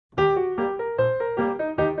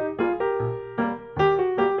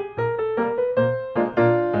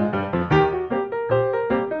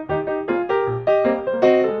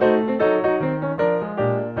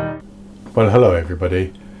Well, hello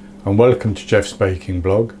everybody and welcome to Jeff's Baking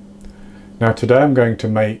Blog. Now today I'm going to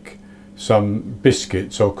make some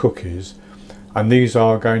biscuits or cookies, and these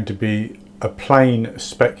are going to be a plain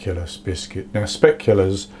Speculaas biscuit. Now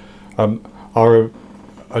Speculaas are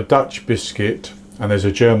a Dutch biscuit, and there's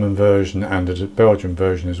a German version and a Belgian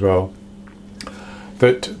version as well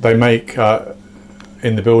that they make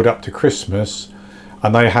in the build up to Christmas.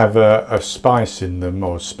 And they have a spice in them,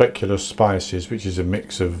 or Speculaas spices, which is a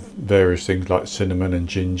mix of various things like cinnamon and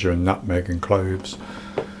ginger and nutmeg and cloves.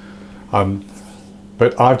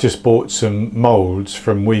 But I've just bought some moulds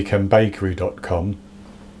from weekendbakery.com,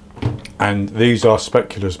 and these are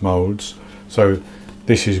Speculaas moulds. So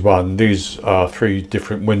this is one, these are 3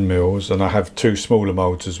 different windmills, and I have 2 smaller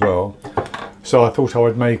moulds as well. So I thought I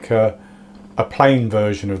would make a plain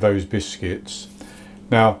version of those biscuits.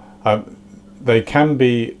 Now, they can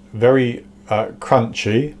be very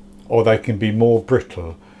crunchy, or they can be more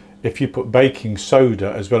brittle. If you put baking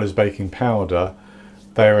soda as well as baking powder,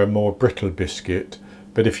 they're a more brittle biscuit,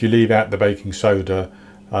 but if you leave out the baking soda,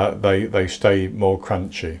 they stay more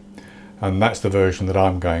crunchy, and that's the version that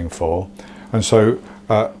I'm going for. And so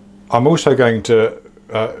I'm also going to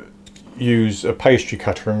use a pastry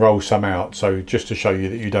cutter and roll some out, so just to show you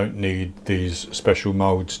that you don't need these special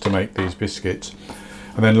moulds to make these biscuits.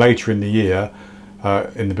 And then later in the year,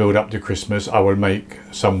 in the build up to Christmas, I will make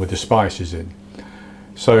some with the spices in.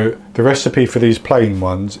 So the recipe for these plain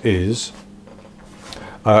ones is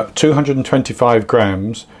 225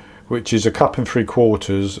 grams, which is 1 3/4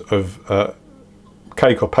 cups of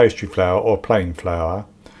cake or pastry flour or plain flour,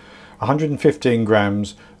 115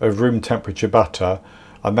 grams of room temperature butter,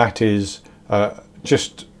 and that is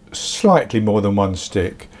just slightly more than 1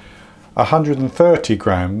 stick, 130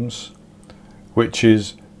 grams, which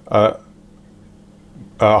is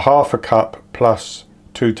 1/2 cup plus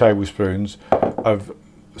 2 tablespoons of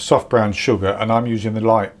soft brown sugar, and I'm using the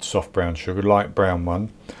light soft brown sugar, light brown one,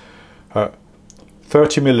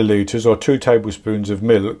 30 milliliters or 2 tablespoons of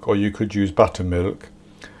milk, or you could use buttermilk,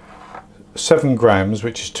 7 grams,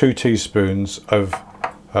 which is 2 teaspoons of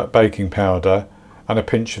baking powder, and a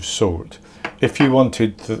pinch of salt. If you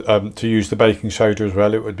wanted to use the baking soda as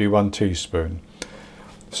well, it would be 1 teaspoon.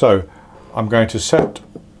 So I'm going to set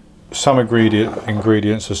some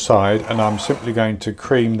ingredients aside, and I'm simply going to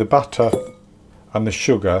cream the butter and the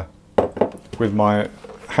sugar with my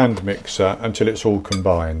hand mixer until it's all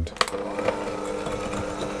combined.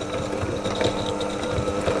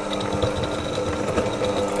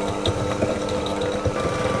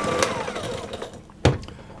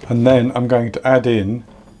 And then I'm going to add in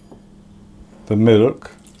the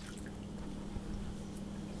milk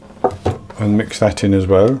and mix that in as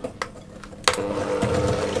well.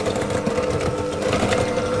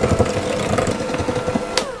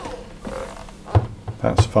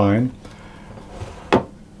 That's fine.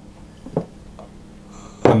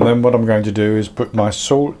 And then what I'm going to do is put my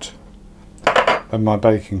salt and my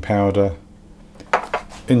baking powder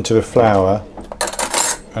into the flour,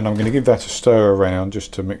 and I'm going to give that a stir around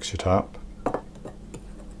just to mix it up.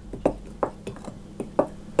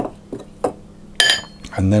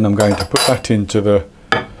 And then I'm going to put that into the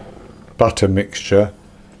butter mixture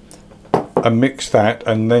and mix that,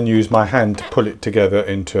 and then use my hand to pull it together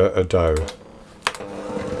into a dough.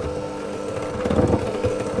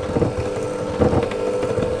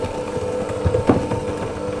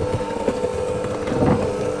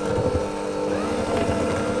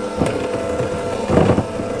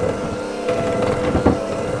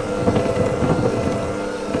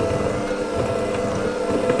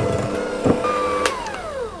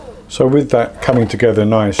 So with that coming together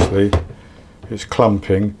nicely, it's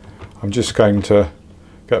clumping, I'm just going to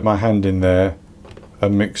get my hand in there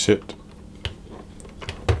and mix it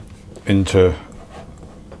into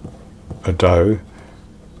a dough.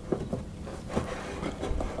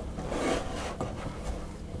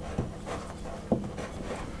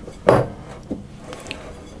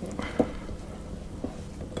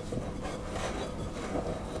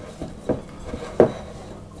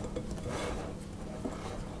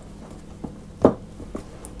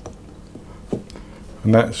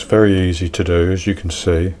 And that's very easy to do, as you can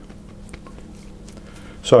see.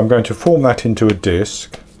 So I'm going to form that into a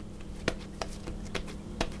disc,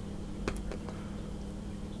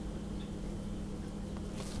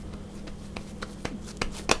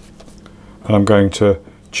 and I'm going to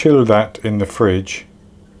chill that in the fridge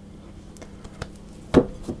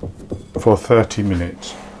for 30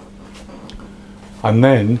 minutes. And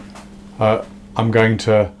then I'm going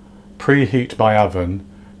to preheat my oven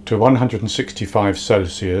to 165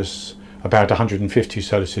 Celsius, about 150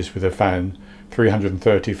 Celsius with a fan,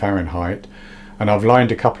 330 Fahrenheit, and I've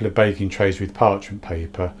lined a couple of baking trays with parchment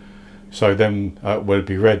paper, so then we'll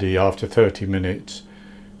be ready after 30 minutes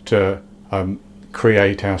to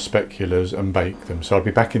create our speculas and bake them. So I'll be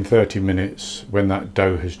back in 30 minutes when that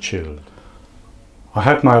dough has chilled. I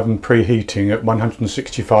had my oven preheating at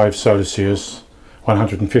 165 Celsius,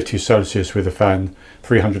 150 Celsius with a fan,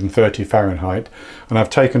 330 Fahrenheit, and I've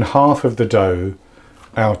taken half of the dough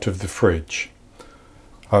out of the fridge.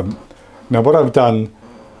 Now what I've done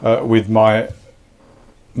with my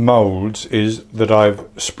moulds is that I've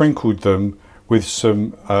sprinkled them with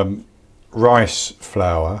some rice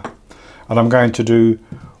flour, and I'm going to do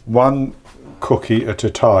one cookie at a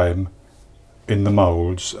time in the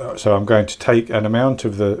moulds. So I'm going to take an amount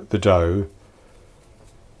of the dough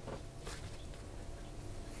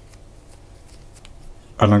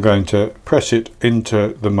and I'm going to press it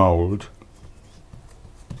into the mould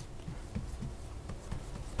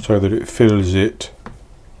so that it fills it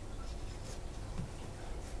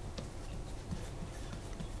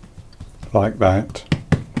like that,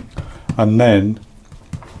 and then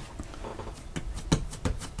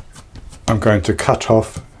I'm going to cut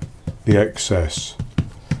off the excess.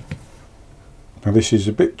 Now this is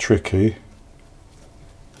a bit tricky.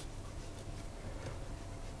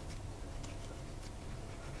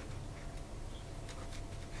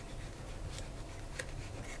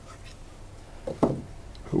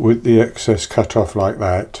 With the excess cut off like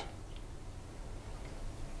that,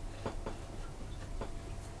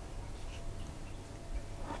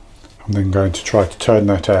 I'm then going to try to turn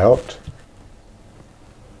that out,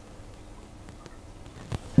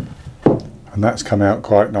 and that's come out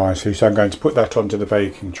quite nicely, so I'm going to put that onto the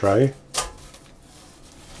baking tray.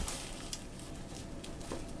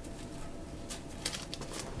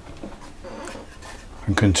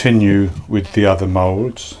 And continue with the other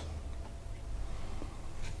moulds.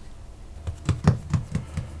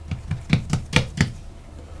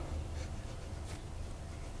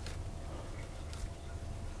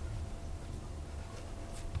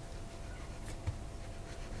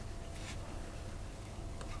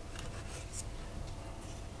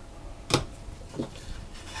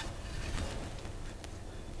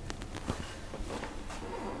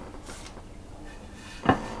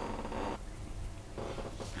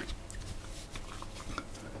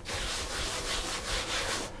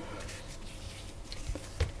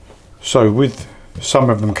 So with some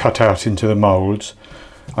of them cut out into the moulds,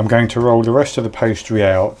 I'm going to roll the rest of the pastry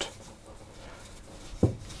out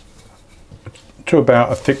to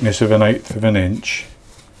about a thickness of 1/8 of an inch,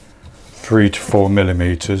 3 to 4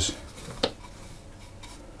 millimeters.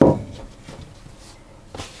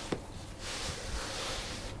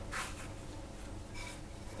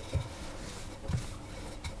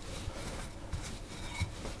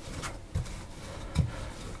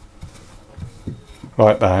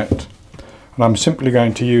 Like that. And I'm simply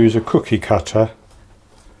going to use a cookie cutter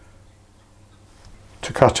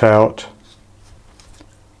to cut out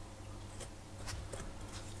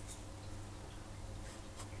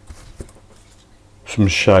some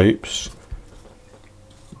shapes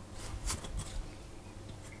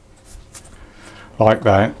like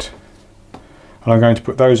that, and I'm going to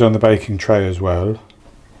put those on the baking tray as well.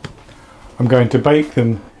 I'm going to bake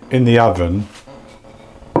them in the oven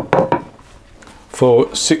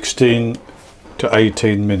for 16 to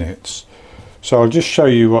 18 minutes. So I'll just show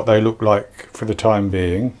you what they look like for the time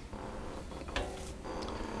being.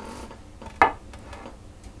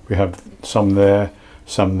 We have some there,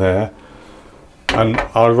 and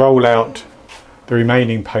I'll roll out the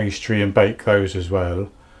remaining pastry and bake those as well.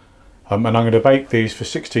 And I'm going to bake these for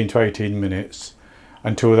 16 to 18 minutes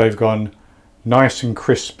until they've gone nice and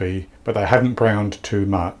crispy, but they haven't browned too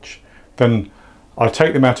much. Then I'll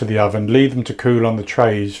take them out of the oven, leave them to cool on the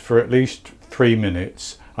trays for at least 3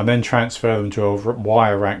 minutes, and then transfer them to a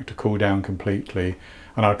wire rack to cool down completely,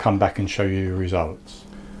 and I'll come back and show you the results.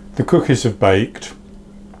 The cookies have baked,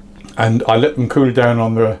 and I let them cool down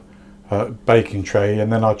on the baking tray,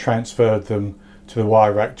 and then I transferred them to the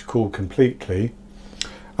wire rack to cool completely.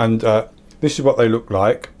 And this is what they look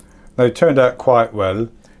like. They turned out quite well.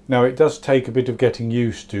 Now it does take a bit of getting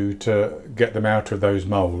used to get them out of those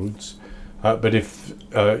moulds. But if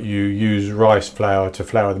you use rice flour to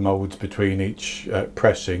flour the moulds between each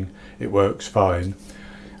pressing, it works fine.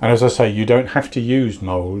 And as I say, you don't have to use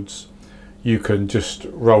moulds. You can just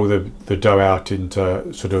roll the dough out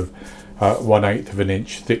into sort of 1/8 of an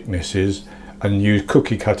inch thicknesses and use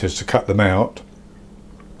cookie cutters to cut them out.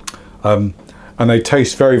 And they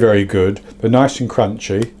taste very, very good. They're nice and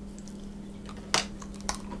crunchy.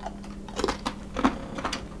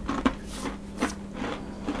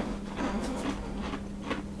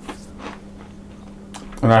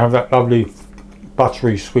 And I have that lovely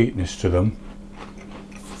buttery sweetness to them.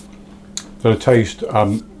 They'll taste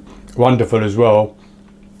wonderful as well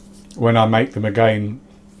when I make them again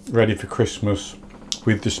ready for Christmas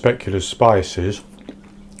with the Speculaas spices.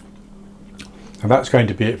 And that's going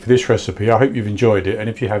to be it for this recipe. I hope you've enjoyed it, and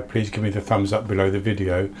if you have, please give me the thumbs up below the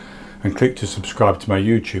video and click to subscribe to my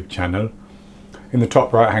YouTube channel. In the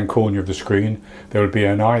top right hand corner of the screen there will be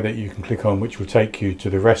an eye that you can click on, which will take you to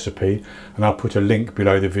the recipe, and I'll put a link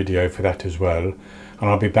below the video for that as well. And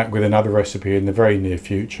I'll be back with another recipe in the very near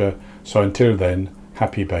future, so until then,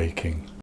 happy baking.